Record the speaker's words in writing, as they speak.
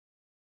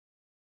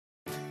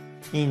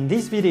In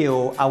this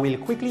video, I will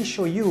quickly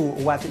show you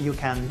what you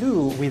can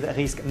do with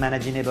Risk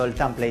Manageable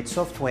template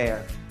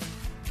software.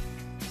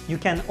 You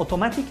can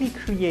automatically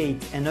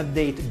create and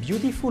update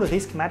beautiful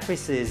risk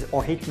matrices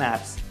or heat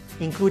maps,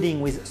 including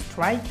with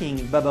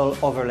striking bubble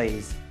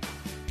overlays.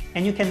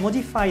 And you can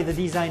modify the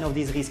design of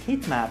these risk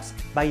heat maps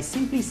by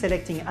simply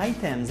selecting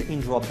items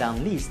in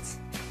drop-down lists.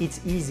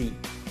 It's easy.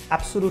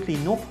 Absolutely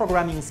no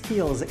programming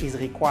skills is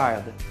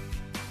required.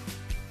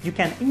 You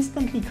can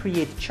instantly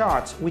create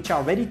charts which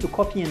are ready to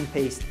copy and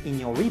paste in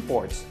your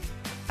reports.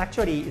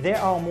 Actually, there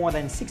are more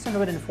than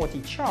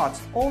 640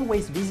 charts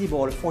always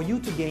visible for you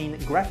to gain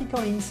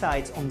graphical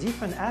insights on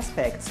different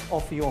aspects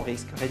of your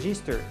risk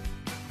register.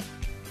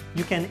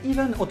 You can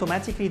even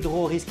automatically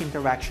draw risk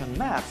interaction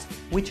maps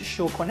which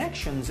show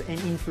connections and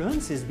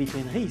influences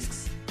between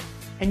risks.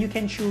 And you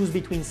can choose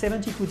between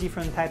 72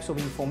 different types of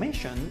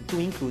information to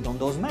include on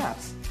those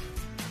maps.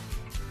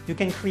 You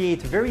can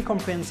create very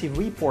comprehensive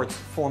reports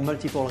for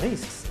multiple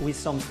risks with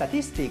some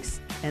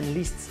statistics and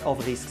lists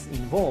of risks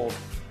involved.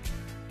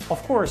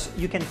 Of course,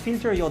 you can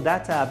filter your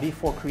data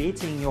before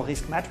creating your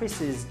risk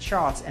matrices,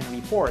 charts, and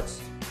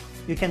reports.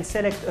 You can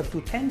select up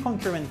to 10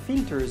 concurrent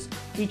filters,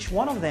 each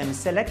one of them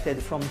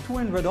selected from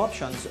 200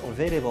 options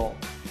available.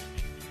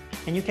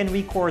 And you can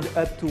record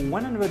up to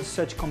 100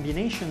 such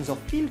combinations of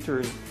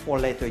filters for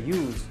later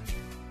use.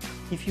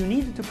 If you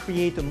need to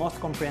create a most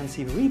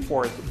comprehensive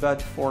report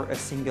but for a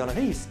single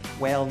risk,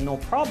 well, no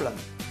problem.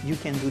 You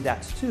can do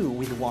that too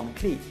with one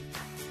click.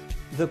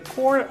 The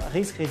core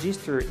risk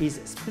register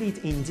is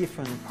split in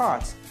different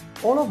parts,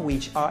 all of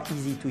which are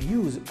easy to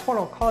use,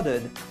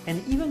 color-coded,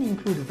 and even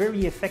include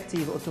very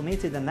effective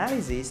automated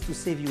analysis to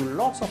save you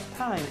lots of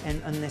time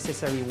and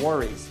unnecessary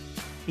worries.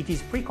 It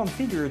is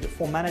pre-configured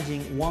for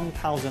managing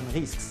 1,000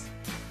 risks.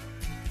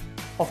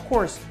 Of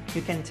course,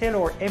 you can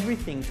tailor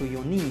everything to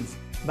your needs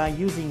by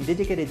using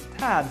dedicated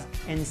tabs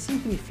and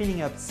simply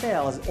filling up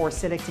cells or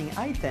selecting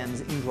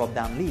items in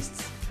drop-down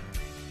lists.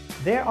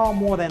 There are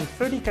more than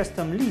 30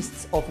 custom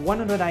lists of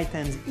 100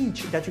 items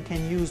each that you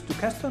can use to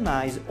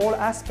customize all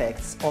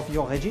aspects of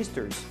your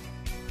registers.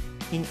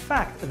 In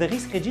fact, the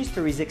risk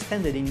register is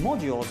extended in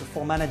modules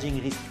for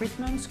managing risk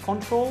treatments,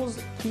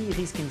 controls, key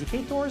risk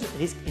indicators,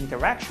 risk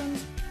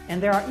interactions,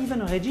 and there are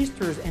even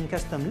registers and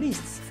custom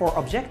lists for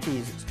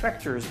objectives,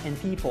 structures,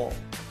 and people.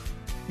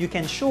 You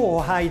can show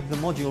or hide the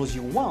modules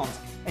you want,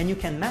 and you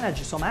can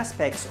manage some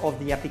aspects of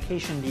the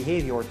application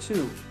behavior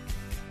too.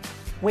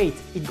 Wait,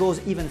 it goes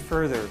even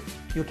further.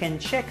 You can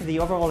check the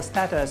overall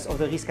status of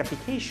the risk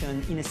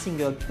application in a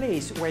single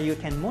place where you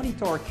can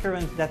monitor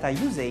current data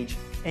usage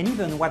and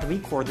even what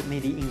record may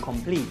be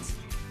incomplete.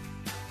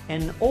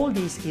 And all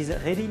this is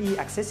readily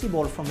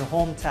accessible from the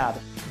Home tab,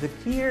 the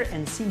clear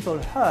and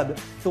simple hub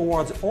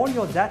towards all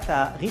your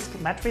data, risk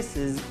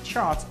matrices,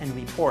 charts, and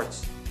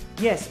reports.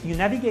 Yes, you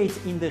navigate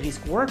in the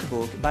risk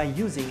workbook by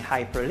using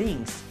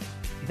hyperlinks.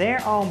 There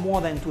are more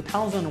than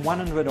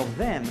 2,100 of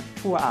them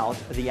throughout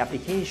the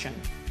application.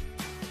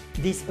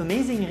 This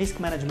amazing risk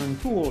management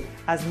tool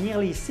has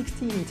nearly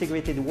 60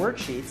 integrated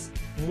worksheets,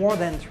 more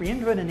than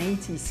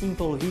 380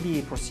 simple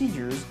VBA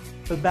procedures,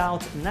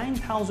 about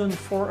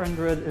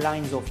 9,400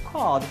 lines of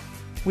code,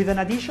 with an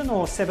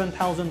additional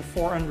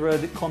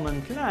 7,400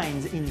 comment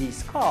lines in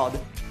this code,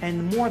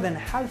 and more than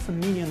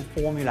 500,000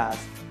 formulas.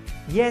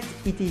 Yet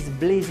it is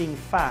blazing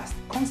fast,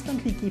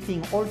 constantly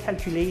keeping all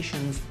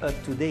calculations up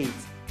to date.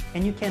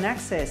 And you can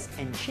access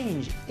and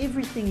change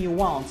everything you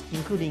want,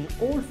 including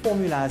all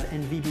formulas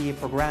and VBA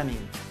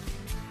programming.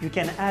 You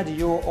can add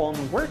your own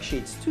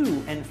worksheets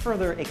too and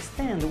further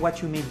extend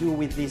what you may do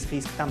with this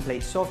risk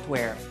template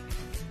software.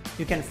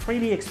 You can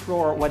freely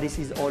explore what this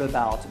is all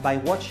about by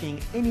watching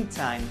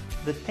anytime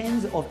the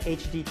tens of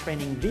HD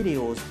training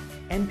videos,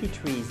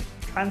 MP3s,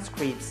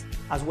 transcripts,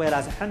 as well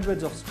as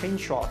hundreds of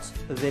screenshots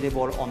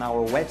available on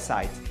our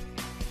website.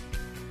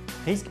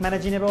 Risk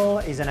Manageable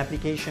is an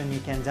application you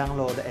can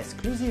download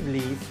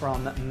exclusively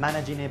from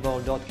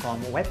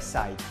manageable.com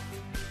website.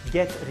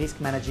 Get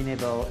Risk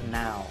Manageable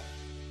now.